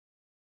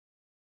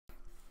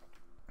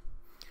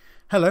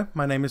Hello,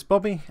 my name is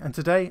Bobby, and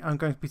today I'm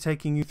going to be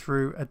taking you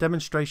through a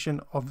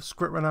demonstration of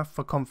ScriptRunner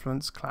for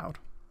Confluence Cloud.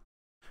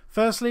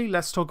 Firstly,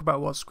 let's talk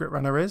about what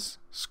ScriptRunner is.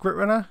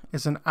 ScriptRunner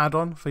is an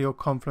add-on for your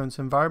Confluence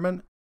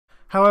environment.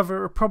 However,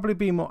 it would probably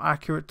be more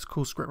accurate to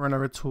call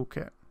ScriptRunner a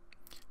toolkit.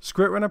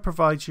 ScriptRunner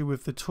provides you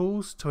with the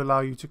tools to allow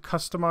you to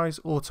customize,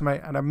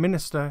 automate, and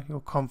administer your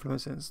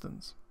Confluence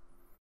instance.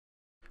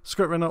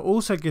 ScriptRunner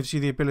also gives you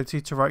the ability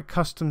to write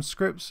custom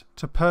scripts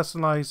to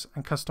personalize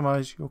and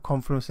customize your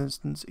Confluence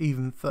instance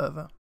even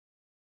further.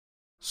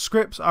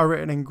 Scripts are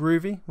written in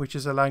Groovy, which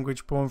is a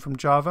language born from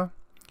Java,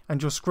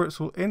 and your scripts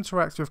will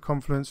interact with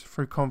Confluence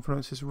through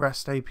Confluence's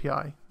REST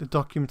API, the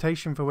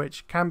documentation for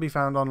which can be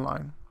found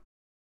online.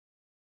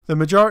 The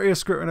majority of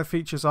ScriptRunner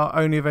features are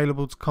only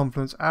available to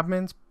Confluence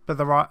admins, but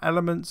there are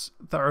elements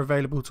that are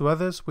available to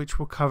others, which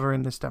we'll cover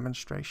in this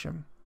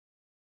demonstration.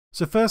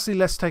 So firstly,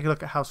 let's take a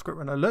look at how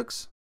ScriptRunner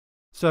looks.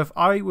 So if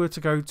I were to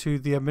go to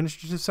the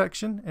administrative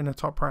section in the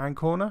top right hand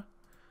corner,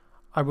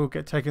 I will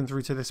get taken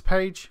through to this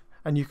page,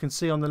 and you can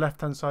see on the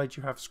left hand side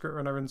you have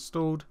ScriptRunner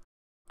installed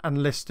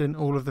and listing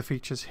all of the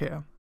features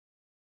here.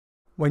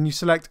 When you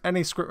select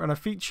any ScriptRunner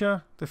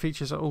feature, the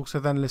features are also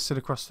then listed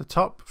across the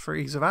top for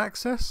ease of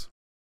access.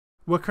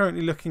 We're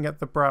currently looking at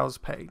the Browse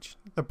page.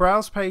 The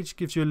Browse page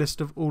gives you a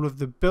list of all of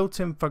the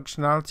built-in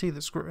functionality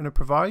that ScriptRunner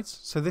provides.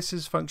 So this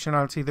is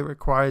functionality that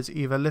requires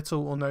either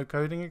little or no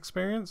coding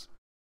experience.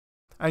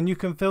 And you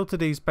can filter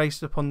these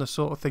based upon the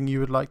sort of thing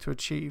you would like to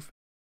achieve.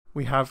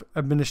 We have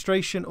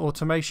administration,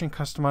 automation,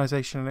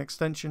 customization, and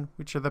extension,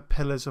 which are the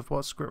pillars of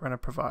what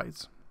ScriptRunner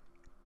provides.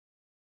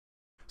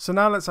 So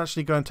now let's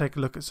actually go and take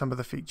a look at some of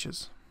the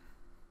features.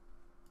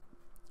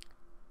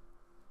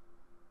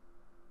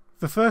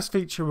 The first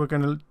feature we're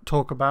going to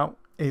talk about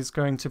is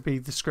going to be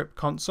the script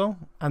console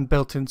and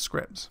built-in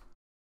scripts.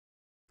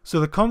 So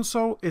the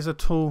console is a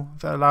tool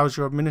that allows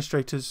your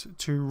administrators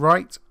to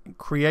write and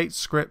create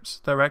scripts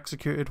that are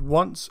executed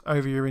once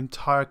over your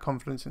entire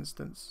Confluence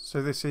instance.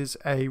 So this is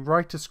a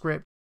write a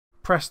script,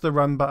 press the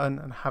run button,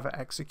 and have it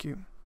execute.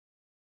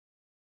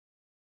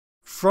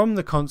 From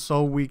the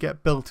console, we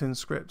get built-in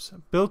scripts.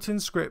 Built-in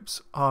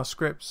scripts are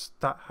scripts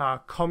that are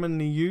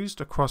commonly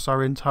used across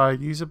our entire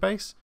user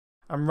base.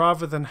 And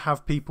rather than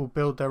have people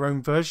build their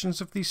own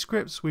versions of these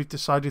scripts, we've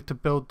decided to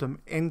build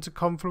them into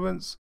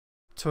Confluence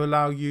to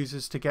allow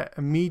users to get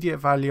immediate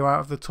value out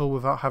of the tool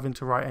without having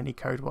to write any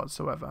code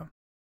whatsoever.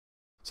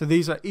 So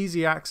these are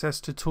easy access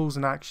to tools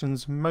and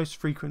actions most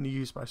frequently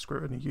used by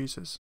ScriptRunner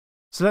users.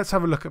 So let's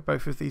have a look at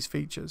both of these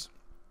features.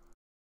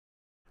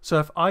 So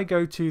if I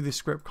go to the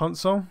script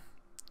console,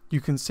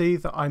 you can see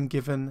that I'm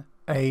given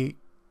a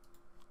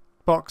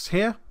box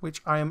here,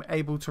 which I am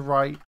able to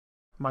write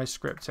my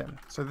script in.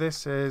 So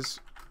this is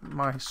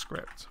my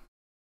script.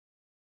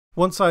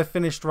 Once I've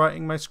finished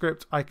writing my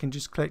script, I can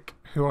just click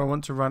who I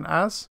want to run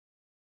as,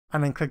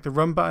 and then click the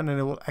run button and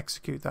it will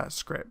execute that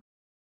script.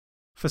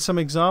 For some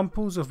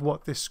examples of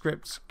what this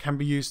script can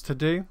be used to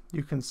do,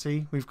 you can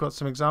see we've got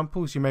some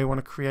examples. You may want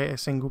to create a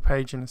single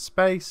page in a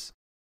space.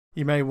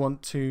 You may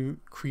want to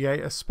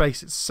create a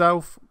space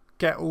itself,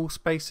 get all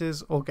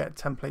spaces, or get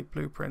template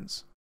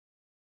blueprints.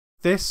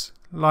 This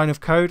line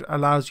of code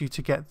allows you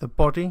to get the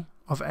body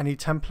of any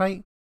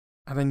template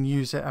and then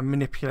use it and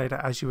manipulate it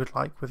as you would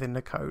like within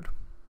the code.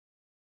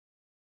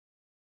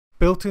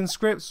 Built-in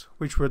scripts,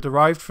 which were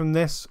derived from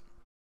this.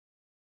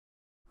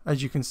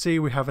 As you can see,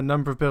 we have a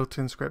number of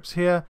built-in scripts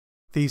here.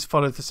 These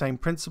follow the same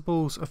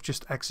principles of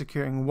just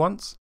executing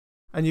once.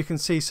 And you can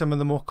see some of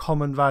the more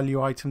common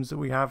value items that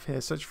we have here,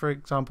 such for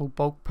example,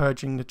 bulk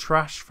purging the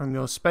trash from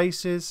your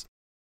spaces,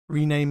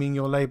 renaming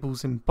your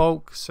labels in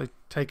bulk, so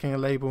taking a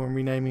label and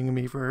renaming them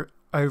either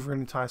over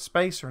an entire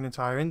space or an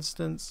entire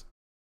instance,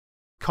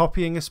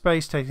 copying a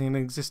space, taking an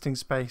existing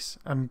space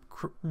and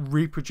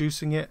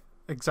reproducing it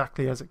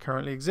exactly as it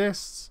currently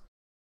exists,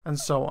 and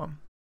so on.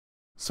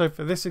 So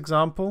for this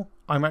example,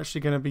 I'm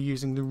actually going to be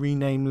using the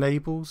rename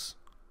labels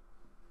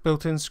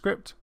built-in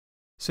script.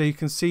 So you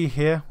can see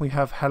here we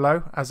have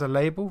hello as a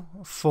label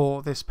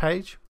for this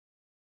page.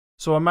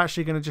 So I'm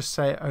actually going to just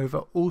say it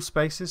over all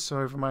spaces, so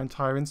over my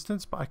entire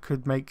instance, but I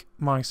could make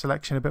my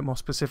selection a bit more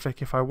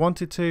specific if I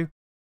wanted to.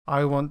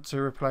 I want to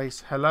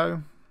replace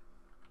hello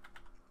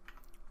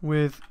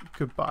with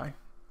goodbye.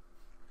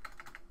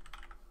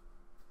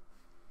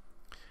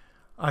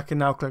 I can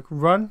now click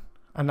run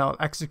and I'll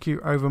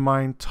execute over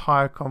my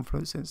entire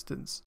Confluence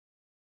instance.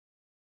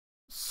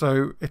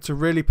 So it's a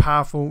really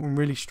powerful and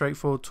really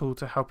straightforward tool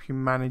to help you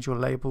manage your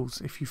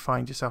labels if you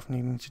find yourself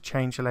needing to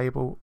change a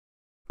label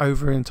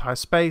over an entire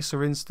space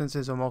or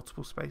instances or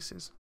multiple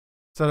spaces.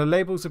 So the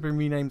labels have been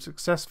renamed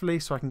successfully,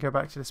 so I can go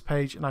back to this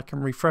page and I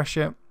can refresh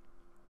it.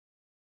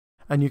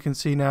 And you can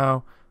see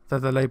now that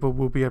the label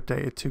will be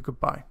updated to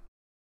goodbye.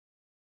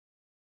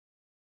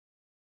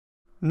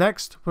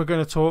 Next, we're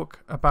going to talk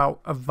about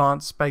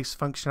advanced space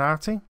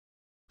functionality.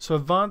 So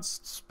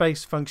advanced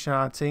space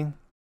functionality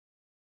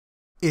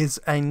is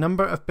a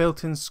number of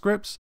built-in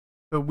scripts,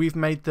 but we've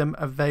made them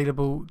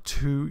available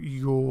to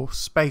your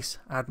space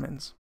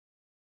admins.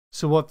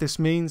 So what this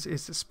means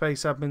is that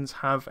space admins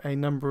have a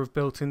number of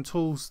built-in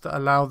tools that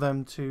allow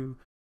them to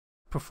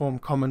perform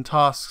common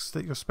tasks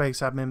that your space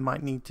admin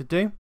might need to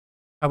do.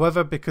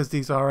 However, because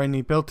these are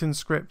only built-in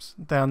scripts,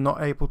 they are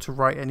not able to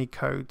write any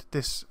code.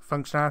 This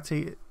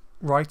functionality,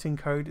 writing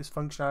code, is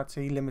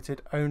functionality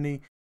limited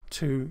only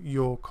to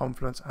your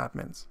Confluence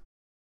admins.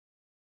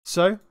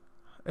 So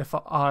if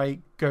I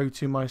go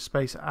to my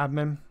space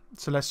admin,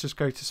 so let's just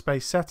go to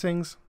space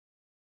settings.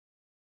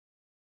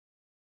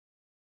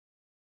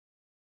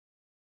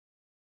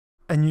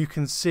 And you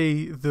can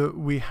see that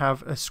we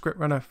have a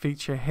ScriptRunner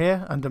feature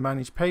here under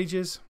Manage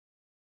Pages.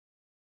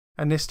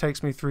 And this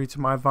takes me through to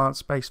my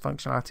advanced space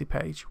functionality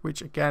page,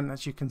 which again,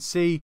 as you can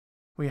see,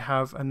 we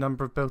have a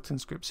number of built-in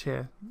scripts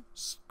here.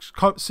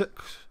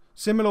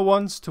 Similar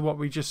ones to what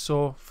we just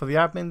saw for the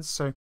admins.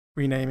 So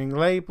renaming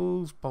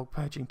labels, bulk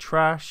purging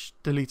trash,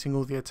 deleting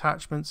all the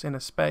attachments in a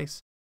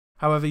space.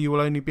 However, you will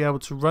only be able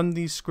to run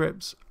these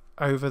scripts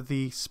over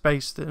the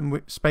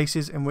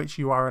spaces in which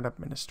you are an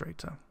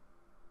administrator.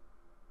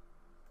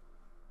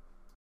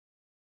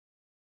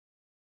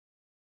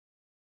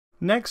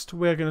 Next,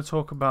 we're going to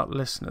talk about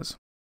listeners.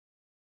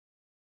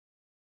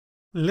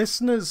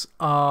 Listeners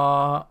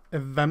are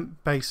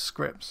event-based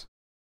scripts.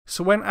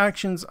 So when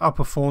actions are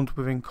performed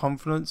within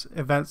Confluence,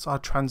 events are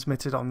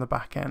transmitted on the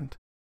back end.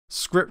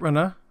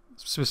 ScriptRunner,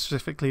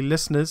 specifically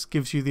listeners,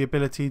 gives you the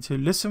ability to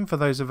listen for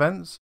those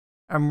events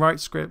and write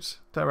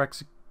scripts that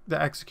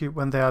execute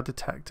when they are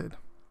detected.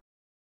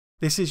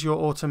 This is your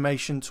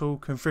automation tool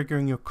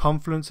configuring your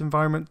Confluence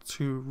environment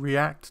to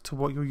react to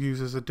what your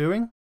users are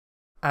doing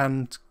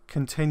and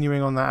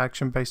continuing on that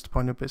action based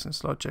upon your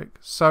business logic.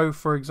 So,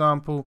 for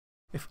example,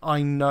 if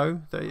I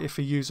know that if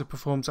a user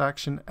performs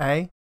action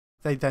A,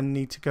 they then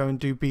need to go and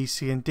do B,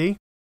 C, and D,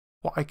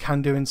 what I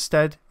can do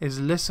instead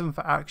is listen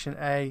for action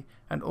A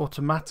and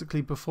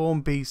automatically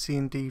perform B, C,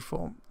 and D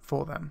for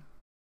them.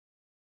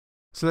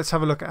 So let's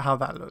have a look at how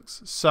that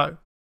looks. So,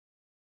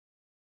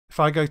 if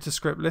I go to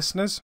script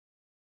listeners,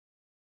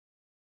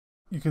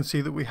 you can see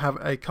that we have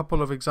a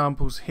couple of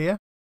examples here.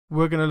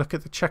 We're going to look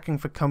at the checking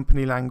for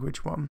company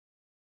language one.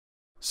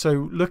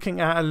 So looking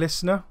at a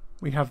listener,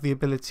 we have the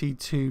ability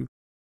to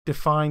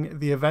define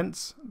the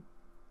events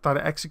that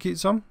it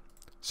executes on.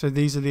 So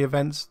these are the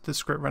events that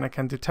ScriptRunner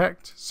can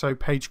detect. So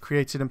page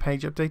created and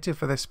page updated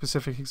for this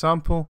specific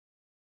example.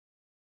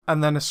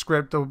 And then a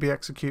script that will be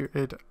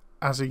executed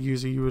as a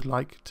user you would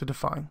like to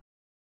define.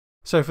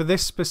 So for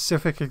this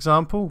specific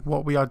example,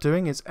 what we are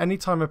doing is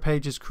anytime a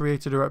page is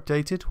created or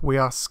updated, we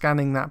are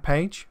scanning that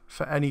page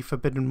for any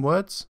forbidden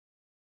words.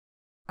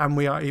 And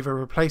we are either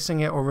replacing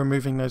it or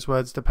removing those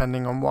words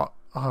depending on what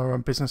our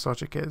business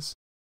logic is.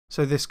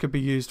 So this could be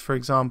used, for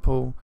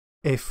example,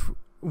 if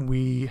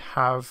we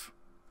have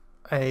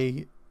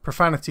a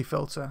profanity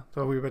filter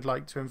that we would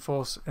like to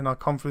enforce in our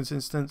Confluence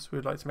instance. We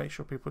would like to make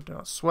sure people do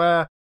not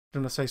swear, do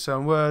not say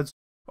certain words,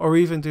 or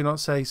even do not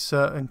say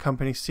certain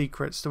company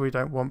secrets that we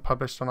don't want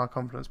published on our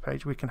Confluence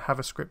page. We can have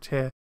a script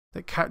here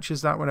that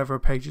catches that whenever a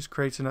page is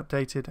created and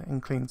updated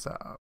and cleans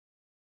that up.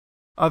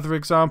 Other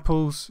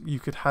examples, you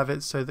could have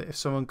it so that if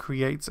someone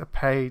creates a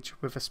page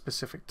with a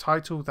specific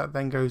title, that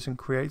then goes and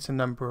creates a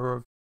number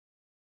of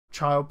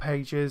child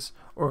pages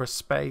or a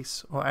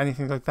space or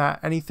anything like that.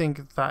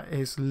 Anything that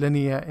is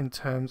linear in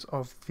terms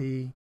of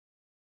the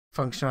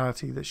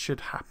functionality that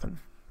should happen.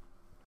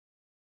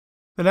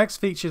 The next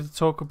feature to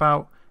talk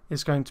about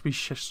is going to be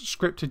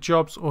scripted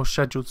jobs or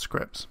scheduled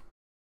scripts.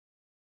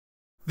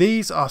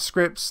 These are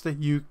scripts that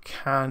you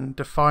can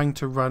define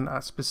to run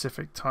at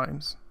specific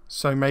times.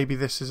 So maybe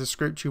this is a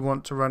script you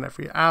want to run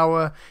every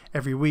hour,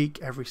 every week,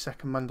 every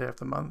second Monday of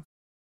the month.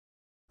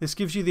 This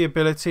gives you the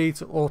ability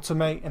to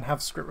automate and have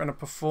ScriptRunner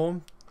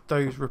perform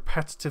those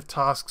repetitive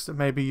tasks that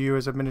maybe you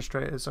as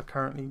administrators are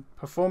currently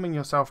performing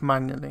yourself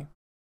manually.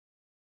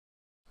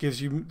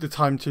 Gives you the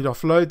time to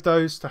offload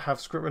those, to have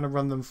ScriptRunner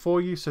run them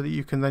for you so that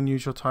you can then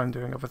use your time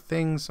doing other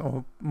things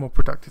or more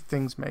productive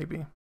things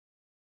maybe.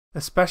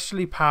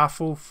 Especially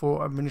powerful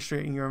for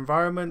administrating your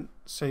environment.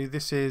 So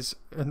this is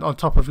on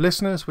top of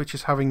listeners, which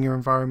is having your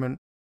environment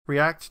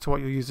react to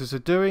what your users are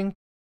doing.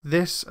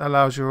 This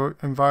allows your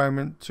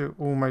environment to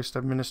almost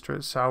administer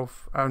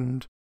itself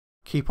and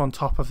keep on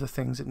top of the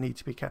things that need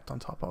to be kept on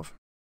top of.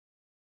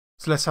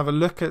 So let's have a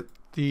look at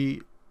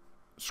the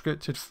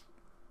scripted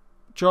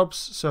jobs.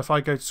 So if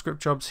I go to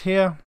script jobs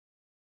here,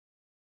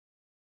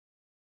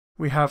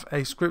 we have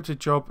a scripted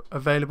job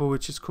available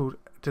which is called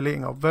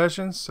deleting old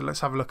versions. So let's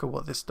have a look at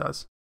what this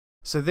does.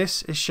 So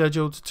this is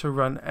scheduled to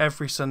run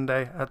every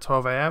Sunday at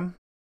 12 AM.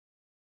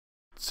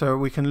 So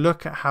we can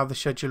look at how the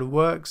scheduler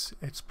works.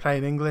 It's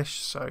plain English,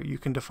 so you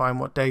can define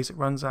what days it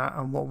runs at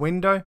and what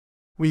window.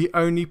 We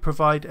only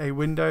provide a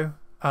window.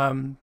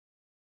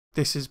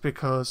 This is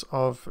because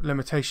of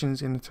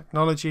limitations in the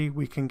technology.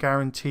 We can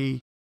guarantee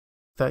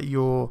that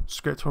your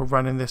script will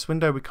run in this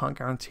window. We can't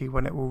guarantee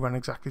when it will run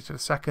exactly to the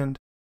second.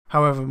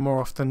 However, more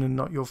often than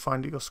not, you'll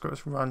find that your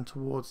scripts run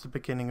towards the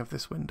beginning of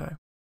this window.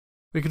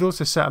 We could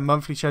also set a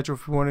monthly schedule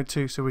if we wanted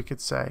to, so we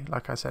could say,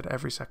 like I said,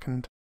 every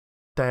second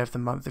day of the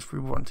month if we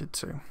wanted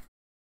to.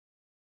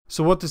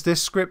 So what does this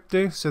script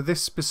do? So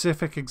this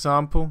specific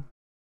example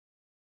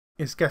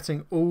is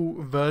getting all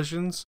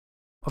versions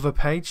of a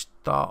page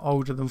that are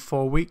older than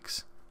 4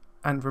 weeks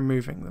and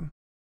removing them.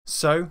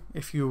 So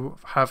if you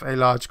have a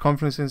large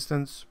Confluence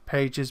instance,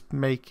 pages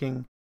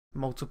making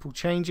multiple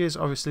changes,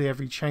 obviously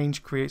every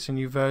change creates a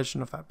new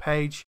version of that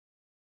page.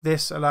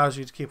 This allows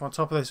you to keep on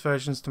top of those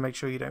versions to make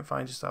sure you don't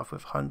find yourself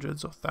with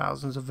hundreds or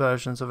thousands of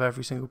versions of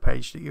every single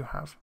page that you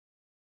have.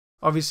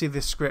 Obviously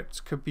this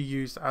script could be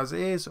used as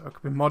is or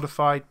could be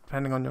modified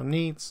depending on your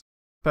needs,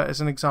 but as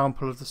an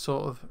example of the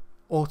sort of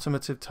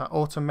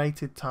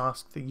automated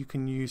task that you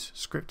can use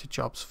scripted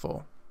jobs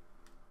for.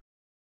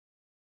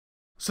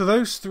 So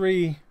those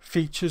 3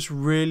 features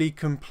really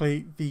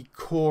complete the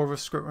core of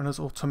ScriptRunner's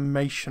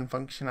automation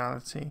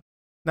functionality.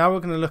 Now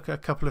we're going to look at a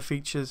couple of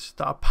features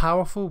that are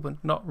powerful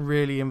but not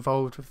really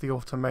involved with the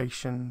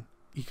automation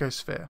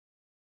ecosphere.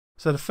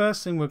 So the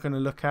first thing we're going to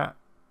look at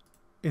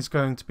is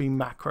going to be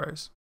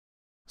macros.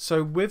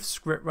 So with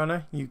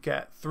ScriptRunner you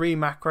get 3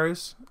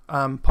 macros,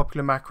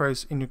 popular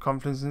macros in your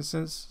Confluence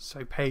instance.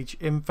 So page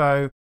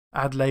info,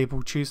 add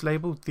label, choose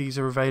label. These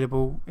are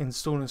available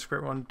installed in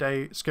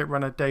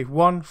ScriptRunner day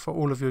 1 for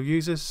all of your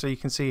users. So you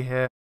can see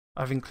here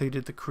I've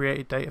included the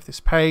created date of this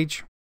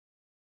page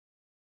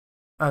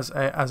as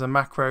a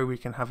macro. We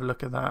can have a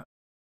look at that.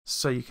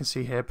 So you can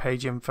see here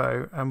page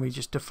info, and we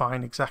just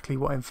define exactly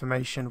what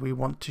information we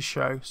want to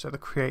show. So the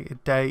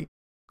created date,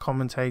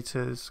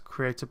 commentators,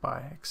 created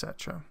by,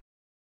 etc.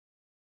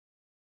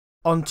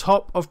 On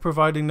top of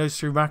providing those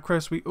 3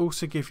 macros, we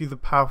also give you the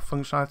powerful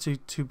functionality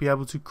to be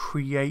able to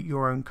create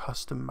your own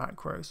custom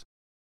macros.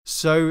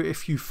 So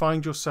if you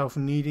find yourself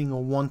needing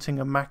or wanting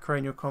a macro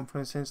in your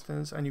Confluence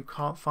instance and you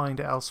can't find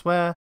it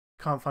elsewhere,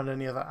 can't find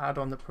any other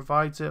add-on that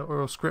provides it,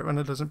 or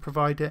ScriptRunner doesn't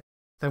provide it,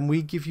 then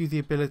we give you the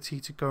ability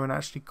to go and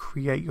actually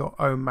create your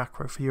own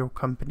macro for your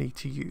company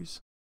to use.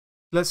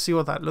 Let's see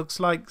what that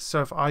looks like.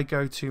 So if I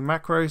go to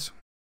macros,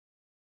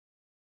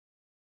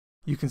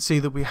 you can see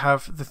that we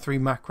have the 3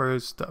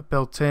 macros that are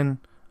built in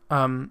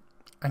and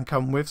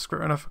come with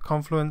ScriptRunner for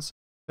Confluence.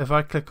 If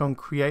I click on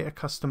create a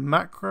custom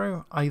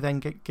macro, I then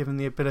get given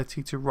the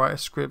ability to write a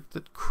script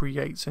that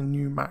creates a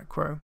new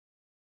macro.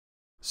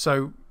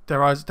 So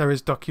there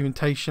is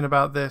documentation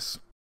about this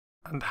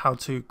and how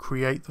to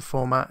create the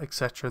format,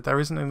 etc.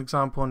 There isn't an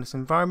example in this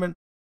environment.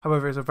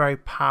 However, it's a very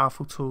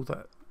powerful tool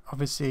that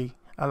obviously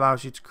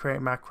allows you to create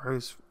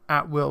macros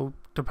at will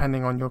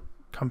depending on your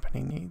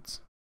company needs.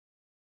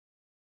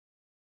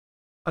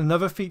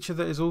 Another feature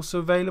that is also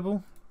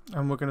available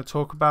and we're going to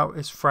talk about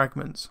is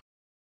Fragments.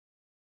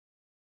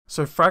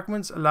 So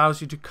Fragments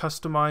allows you to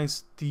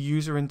customize the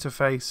user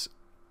interface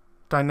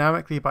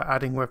dynamically by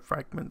adding web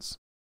fragments.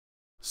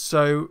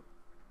 So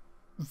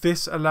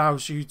this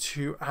allows you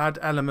to add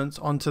elements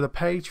onto the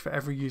page for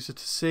every user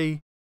to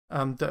see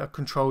that are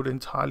controlled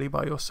entirely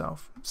by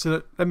yourself.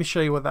 So let me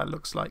show you what that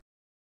looks like.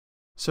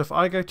 So if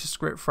I go to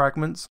script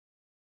fragments,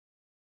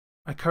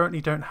 I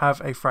currently don't have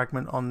a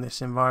fragment on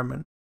this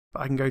environment.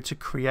 But I can go to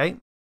create.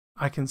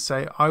 I can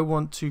say I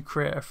want to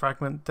create a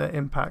fragment that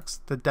impacts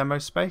the demo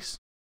space,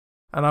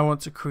 and I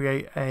want to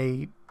create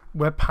a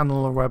web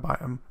panel or web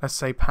item, let's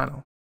say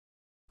panel.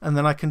 And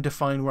then I can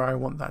define where I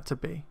want that to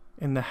be,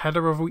 in the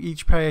header of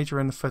each page or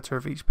in the footer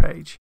of each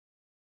page.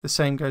 The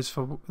same goes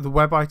for the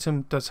web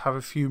item. Does have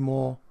a few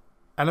more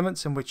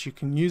elements in which you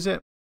can use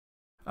it,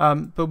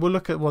 but we'll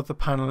look at what the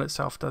panel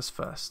itself does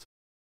first.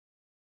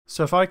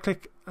 So if I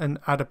click and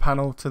add a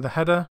panel to the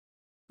header,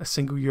 a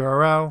single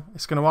URL,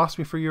 it's going to ask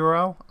me for a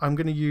URL. I'm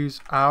going to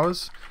use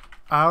ours.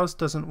 Ours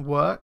doesn't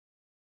work,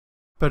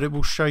 but it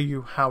will show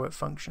you how it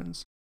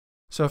functions.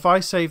 So if I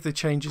save the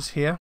changes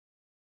here,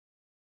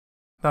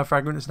 that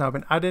fragment has now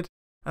been added,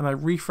 and I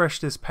refresh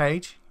this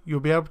page, you'll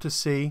be able to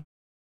see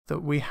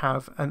that we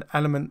have an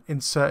element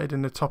inserted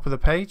in the top of the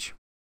page.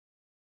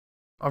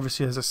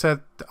 Obviously, as I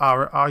said,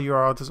 our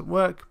URL doesn't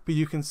work, but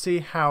you can see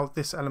how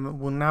this element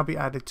will now be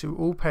added to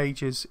all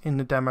pages in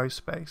the demo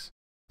space.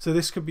 So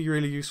this could be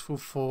really useful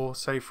for,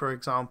 say, for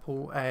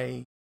example,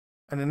 an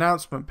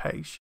announcement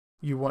page.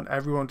 You want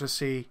everyone to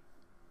see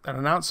an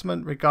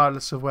announcement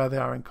regardless of where they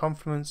are in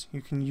Confluence.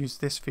 You can use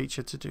this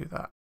feature to do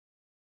that.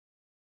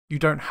 You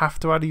don't have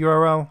to add a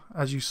URL.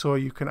 As you saw,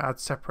 you can add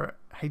separate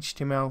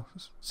HTML,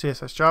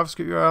 CSS,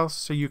 JavaScript URLs,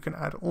 so you can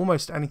add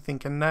almost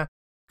anything in there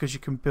because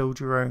you can build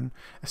your own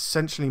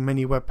essentially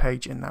mini web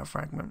page in that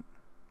fragment.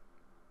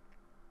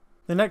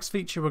 The next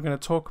feature we're going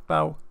to talk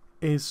about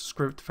is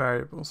script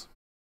variables.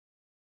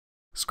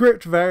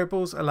 Script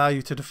variables allow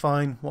you to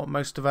define what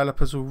most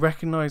developers will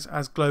recognize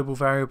as global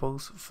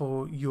variables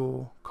for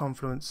your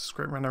Confluence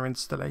ScriptRunner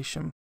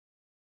installation.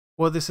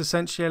 What this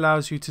essentially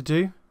allows you to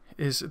do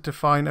is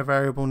define a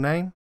variable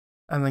name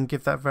and then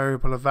give that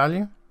variable a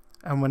value.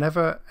 And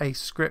whenever a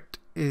script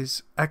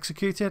is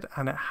executed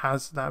and it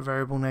has that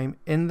variable name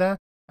in there,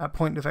 at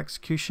point of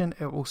execution,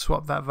 it will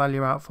swap that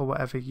value out for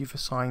whatever you've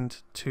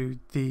assigned to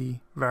the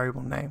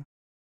variable name.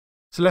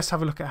 So let's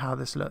have a look at how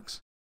this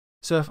looks.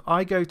 So if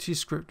I go to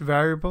script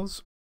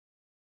variables,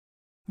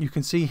 you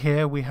can see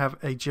here we have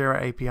a Jira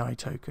API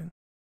token.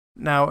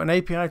 Now, an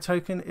API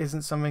token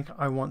isn't something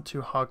I want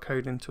to hard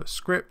code into a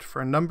script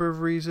for a number of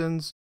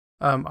reasons.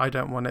 I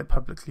don't want it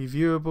publicly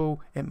viewable.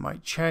 It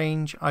might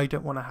change. I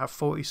don't want to have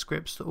 40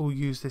 scripts that all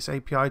use this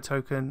API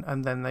token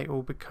and then they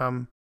all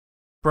become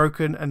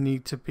broken and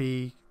need to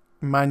be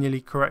manually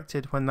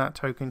corrected when that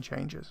token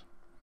changes.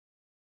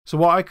 So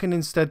what I can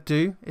instead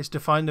do is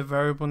define the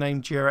variable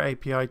name Jira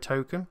API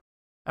token,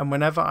 and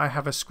whenever I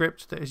have a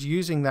script that is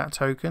using that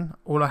token,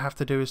 all I have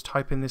to do is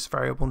type in this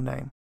variable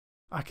name.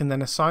 I can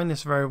then assign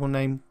this variable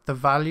name the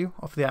value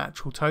of the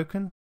actual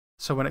token,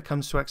 so when it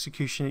comes to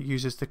execution it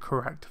uses the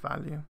correct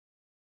value.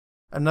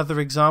 Another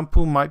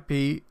example might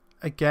be,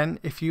 again,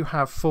 if you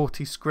have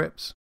 40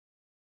 scripts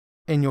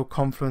in your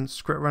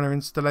Confluence ScriptRunner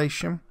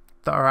installation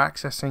that are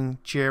accessing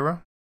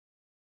Jira,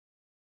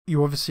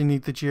 you obviously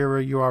need the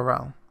Jira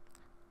URL.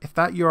 If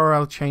that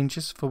URL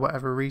changes for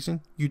whatever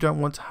reason, you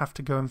don't want to have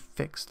to go and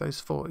fix those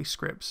 40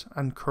 scripts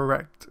and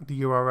correct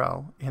the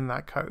URL in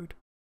that code.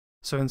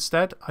 So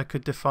instead, I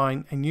could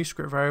define a new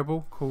script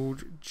variable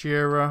called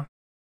Jira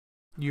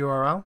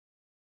URL,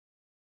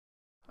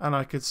 and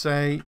I could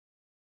say,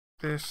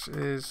 this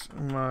is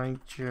my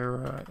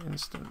Jira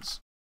instance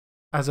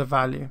as a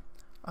value.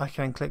 I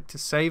can click to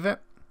save it,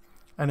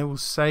 and it will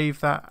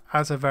save that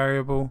as a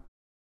variable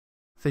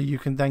that you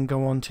can then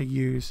go on to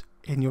use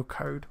in your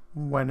code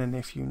when and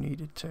if you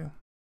needed to.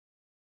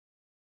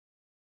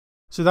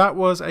 So that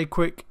was a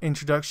quick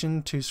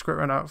introduction to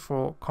ScriptRunner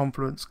for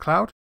Confluence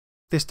Cloud.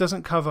 This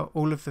doesn't cover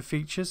all of the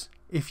features.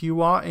 If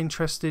you are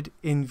interested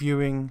in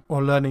viewing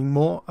or learning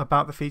more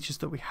about the features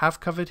that we have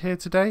covered here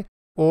today,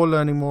 or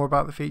learning more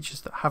about the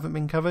features that haven't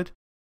been covered,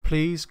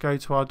 please go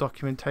to our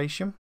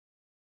documentation,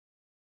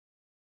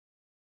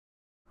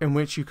 in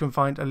which you can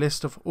find a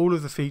list of all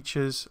of the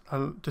features,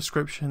 a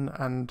description,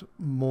 and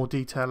more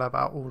detail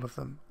about all of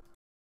them.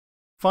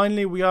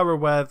 Finally, we are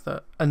aware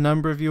that a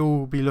number of you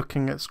will be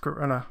looking at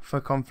ScriptRunner for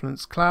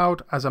Confluence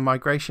Cloud as a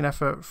migration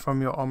effort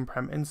from your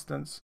on-prem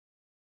instance.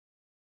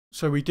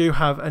 So we do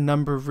have a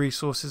number of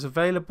resources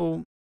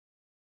available.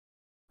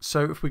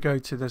 So if we go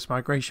to this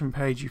migration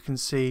page, you can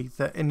see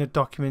that in the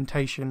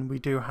documentation, we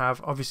do have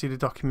obviously the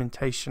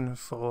documentation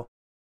for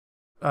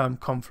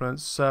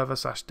Confluence Server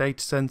 /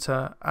 Data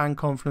Center and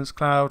Confluence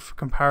Cloud for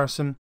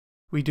comparison.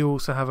 We do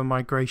also have a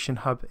migration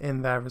hub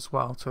in there as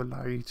well to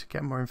allow you to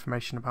get more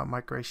information about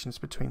migrations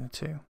between the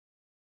two.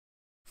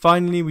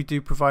 Finally, we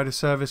do provide a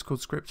service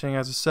called Scripting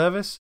as a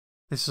Service.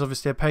 This is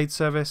obviously a paid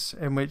service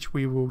in which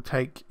we will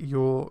take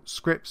your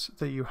scripts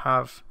that you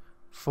have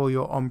for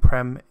your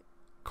on-prem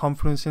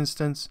Confluence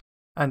instance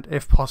and,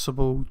 if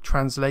possible,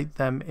 translate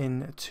them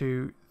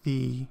into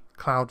the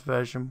cloud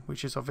version,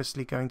 which is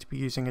obviously going to be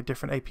using a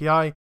different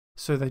API,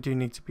 so they do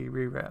need to be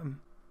rewritten.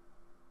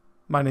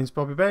 My name's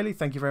Bobby Bailey.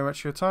 Thank you very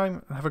much for your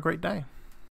time and have a great day.